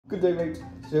Good day, mates.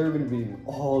 Today we're going to be eating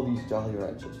all these Jolly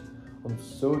Ranchers. I'm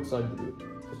so excited to do it.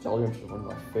 The Jolly Ranchers are one of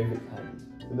my favorite candies,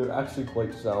 and they're actually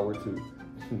quite sour too.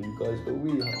 And you guys know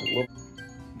we have to love.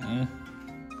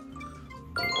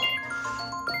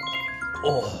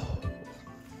 Oh,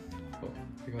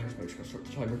 hey guys, I just gotta start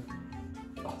the timer.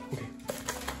 Oh, okay.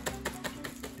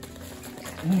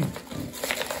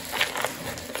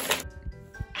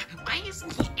 Why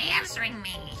isn't he answering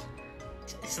me?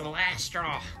 It's the last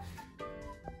straw.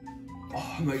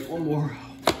 Oh, mate, one more.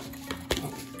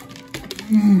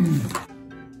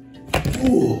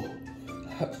 Oh,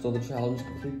 that's the challenge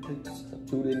complete. Please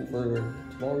tune in for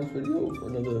tomorrow's video for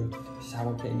another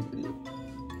sour candy video.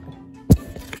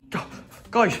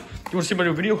 Guys, you want to see my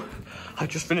new video? I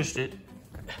just finished it.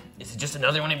 Is it just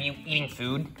another one of you eating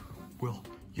food? Well,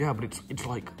 yeah, but it's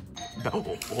like. Oh,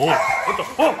 what the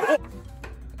fuck?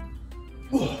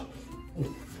 Oh,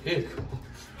 heck.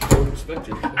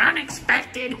 Unexpected.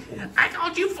 Unexpected? I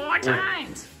told you 4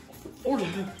 times. 4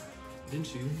 times?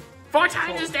 Didn't you? 4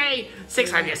 times this day.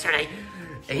 6 times yesterday.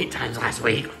 8 times last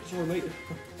week. Sorry, mate.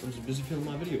 I was busy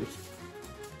filming my videos.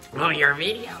 Oh, your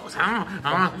videos,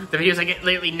 huh? The videos I get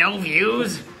lately, no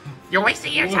views. You're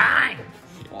wasting your time.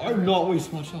 I'm not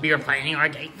wasting my time. We were planning our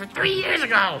date for 3 years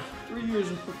ago. 3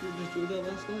 years, I thought we were just doing that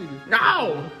last night.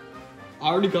 No. I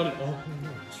already got it. Oh,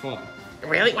 no, it's fine.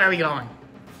 Really? Where are we going?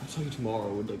 I'll tell you tomorrow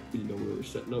when, like, you know, where we're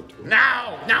setting up to go.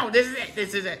 No, this is it.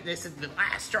 This is it. This is the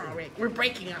last straw, Rick. We're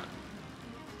breaking up.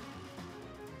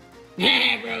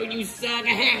 Yeah, bro, you suck.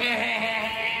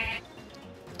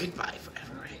 Goodbye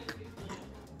forever, Rick.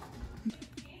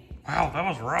 Wow, that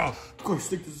was rough. You guys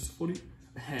think this is funny?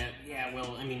 Yeah,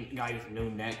 well, I mean, a guy with no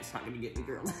neck is not gonna get any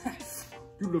girl.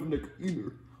 You don't have a neck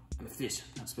either. I'm a fish,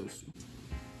 not supposed to.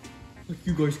 Like,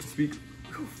 you guys can speak.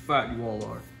 How fat you all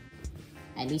are.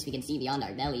 At least we can see beyond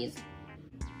our bellies.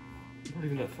 I'm not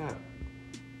even that fat.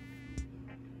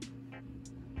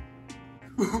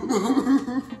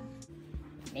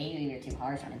 Maybe you're too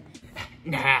harsh on him.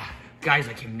 Nah, guys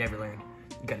like him never learn.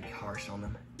 You gotta be harsh on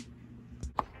them.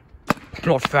 I'm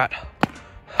not fat.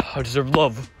 I deserve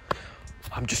love.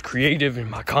 I'm just creative in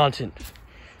my content.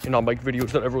 And I'll make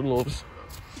videos that everyone loves.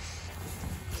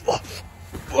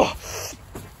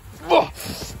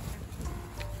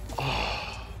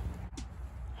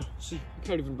 See, I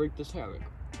can't even break this hammock.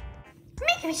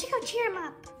 Maybe we should go cheer him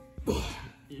up.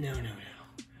 No.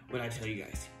 What I tell you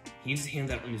guys, he just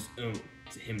hands out on his own.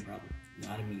 It's a him problem,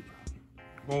 not a me problem.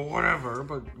 Well, whatever,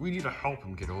 but we need to help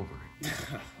him get over it.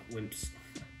 Wimps.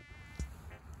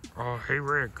 Oh, hey,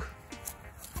 Rick.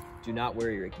 Do not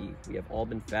worry, Ricky. We have all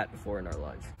been fat before in our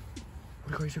lives.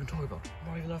 What are you guys even talking about? I'm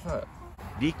not even that fat.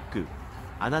 リック、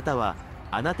あなたは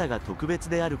あなたが特別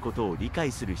であることを理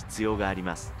解する必要があり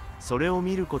ます。それを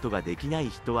見ることができない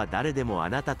人は誰でもあ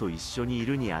なたと一緒にい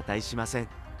るに値しません。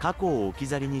過去を置き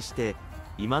去りにして、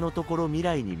今のところ未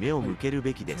来に目を向ける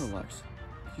べきです。Wait, I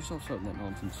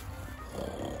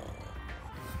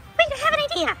have an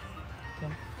idea.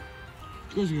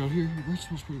 You guys get out here. Your breath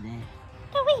smells pretty bad.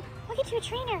 No, wait. I'll get you a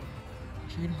trainer.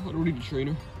 Trainer? I don't need a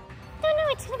trainer. No,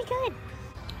 it's gonna be good.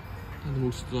 I'm the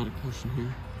most exotic person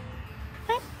here.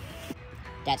 What?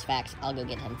 That's facts. I'll go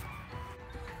get him.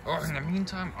 Oh, in the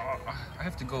meantime, I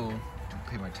have to go to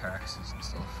pay my taxes and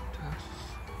stuff.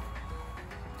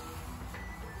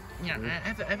 Yeah, I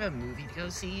have a movie to go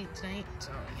see tonight,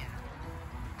 so yeah.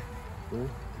 Cool.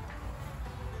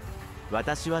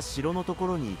 私は城のとこ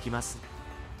ろに行きます。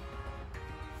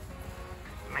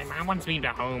My mom wants me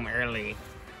to home early.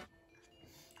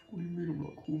 What do you mean I'm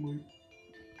not cool, mate?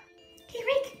 Hey,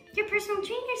 Rick, your personal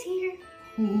trainer's here.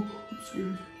 Oh, I'm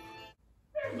scared.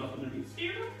 There's nothing to be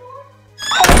scared of for.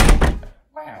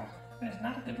 Wow, that's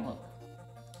not a good look.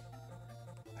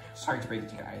 Sorry to break it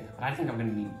to you guys, but I think I'm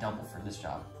gonna need double for this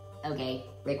job. Okay,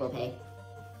 Rick will pay.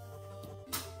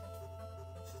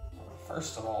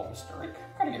 First of all, Mr. Rick,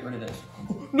 I gotta get rid of this.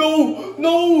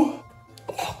 No!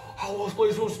 How was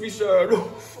I supposed to be sad?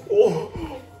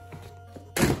 Oh.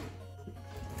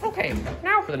 Okay,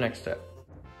 now for the next step.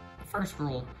 The first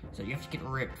rule is that you have to get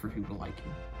ripped for people to like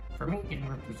you. For me, getting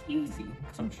ripped was easy,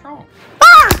 because I'm strong.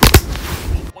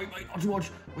 Wait, not too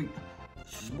much. Wait,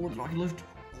 this is more than I can lift.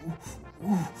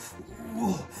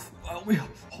 Help me.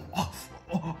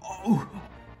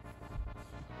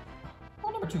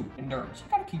 Rule number 2, endurance. You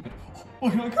gotta keep it.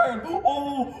 I can't.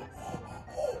 Oh.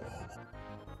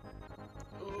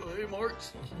 Hey,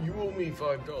 Marx, you owe me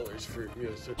 $5 for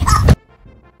yesterday.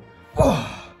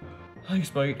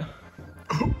 Thanks, mate.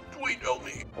 Wait, help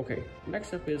me. Okay, next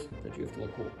step is that you have to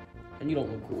look cool. And you don't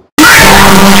look cool.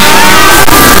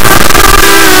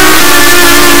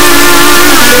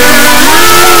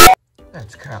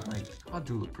 That's cat, mate. I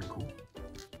do look pretty cool.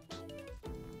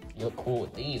 You look cool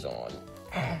with these on.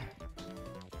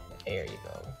 There you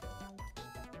go.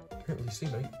 Can't really see,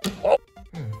 mate.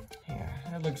 Yeah,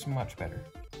 that looks much better.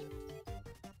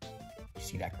 You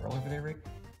see that girl over there, Rick?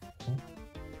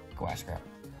 Go ask her out.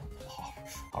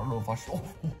 I don't know if I should.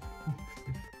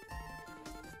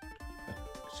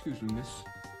 Excuse me, miss.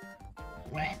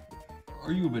 What?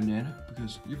 Are you a banana?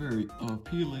 Because you're very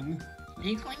appealing. Are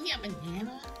you calling me a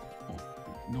banana? Oh,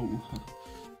 no.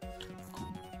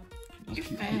 You're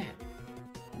fat.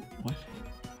 What?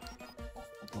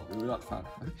 Oh, you're not fat.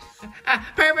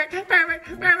 Perfect!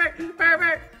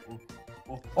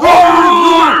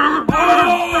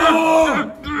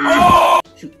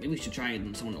 Shoot, maybe we should try it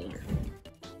on someone older.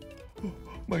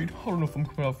 Mate, I don't know if I'm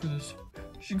coming out for this.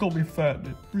 She called me fat and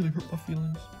it really hurt my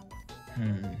feelings.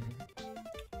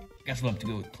 Guess we'll have to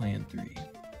go with plan 3. Are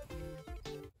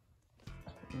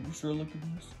you sure look at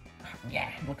this? Yeah,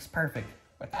 it looks perfect.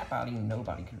 With that body,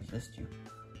 nobody can resist you.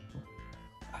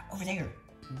 Over there.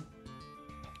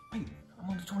 Wait, I'm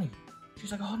only 20.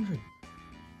 She's like 100.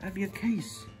 That'd be a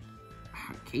case.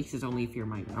 Case is only if you're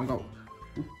mine. I'll go.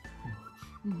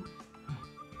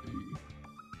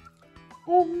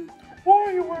 Why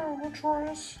are you wearing a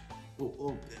dress?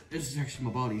 Oh, this is actually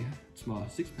my body. It's my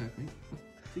 6-pack, mate.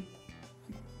 See?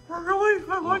 Really?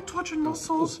 I like touching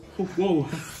muscles. Whoa.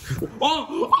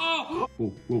 Oh!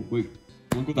 Whoa, wait.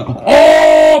 Look at that.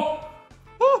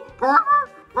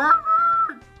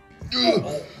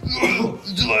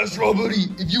 It's the last straw, buddy.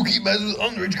 If you keep messing with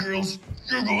underage girls,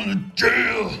 you're going to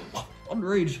jail.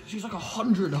 Underage. She's like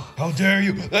 100. How dare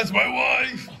you? That's my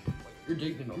wife. You're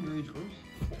dating an underage girl?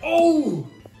 Oh!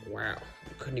 Wow.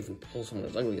 I couldn't even pull someone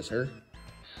as ugly as her.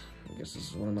 I guess this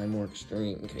is one of my more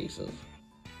extreme cases.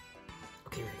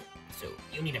 Okay, Rick. So,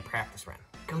 you need a practice run.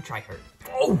 Go try her.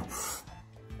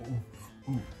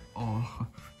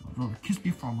 Kiss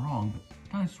me if I'm wrong, but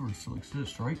dinosaurs still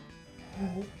exist, right?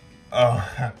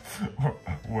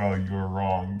 Well, you're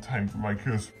wrong. Time for my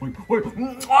kiss. Wait.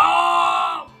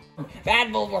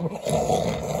 Bad bull.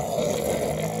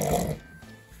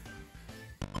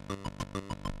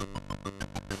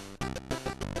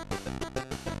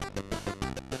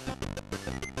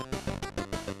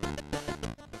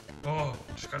 Oh,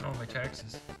 just got all my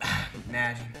taxes.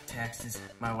 Imagine taxes.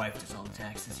 My wife does all the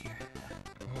taxes here.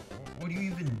 What do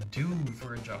you even do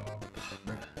for a job?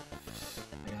 Bruh,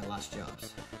 I got lots of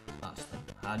jobs. Lots of them.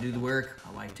 I do the work.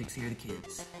 My wife takes care of the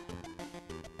kids.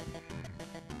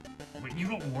 Wait, you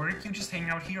don't work? You just hang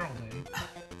out here all day.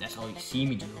 That's all you see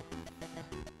me do.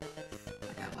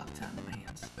 I got a lot of time on my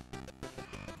hands.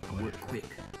 I work quick.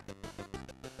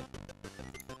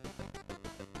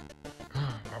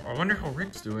 I wonder how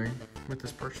Rick's doing with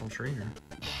his personal trainer.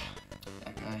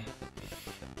 That guy.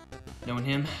 Knowing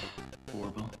him?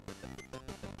 Horrible.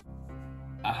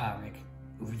 Aha, Rick.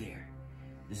 Over there.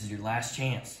 This is your last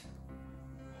chance.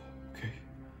 Okay.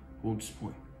 Won't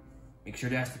disappoint. Make sure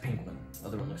to ask the pink one. The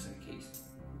other one looks like a case.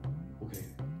 Okay.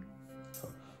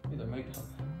 Hey there, mate.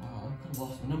 I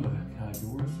lost my number. Can I have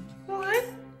yours? What?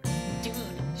 Dude,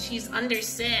 she's under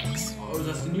 6. I was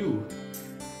asking you.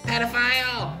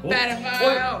 Pedophile! Oh,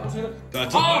 Pedophile! What?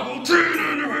 That's a Bible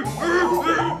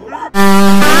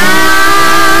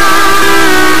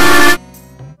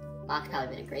Fox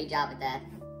probably did a great job at that.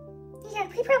 Yeah,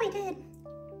 we probably did.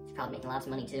 He's probably making lots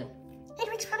of money too. And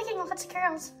Rick's probably getting lots of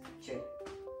girls. True.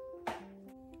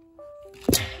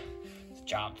 This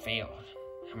job failed.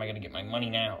 How am I gonna get my money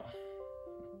now?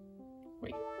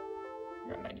 Wait, I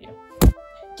got an idea.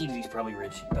 Giggsy's probably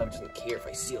rich. He probably doesn't care if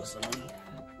I steal some money.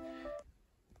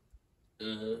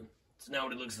 It's not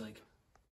what it looks like.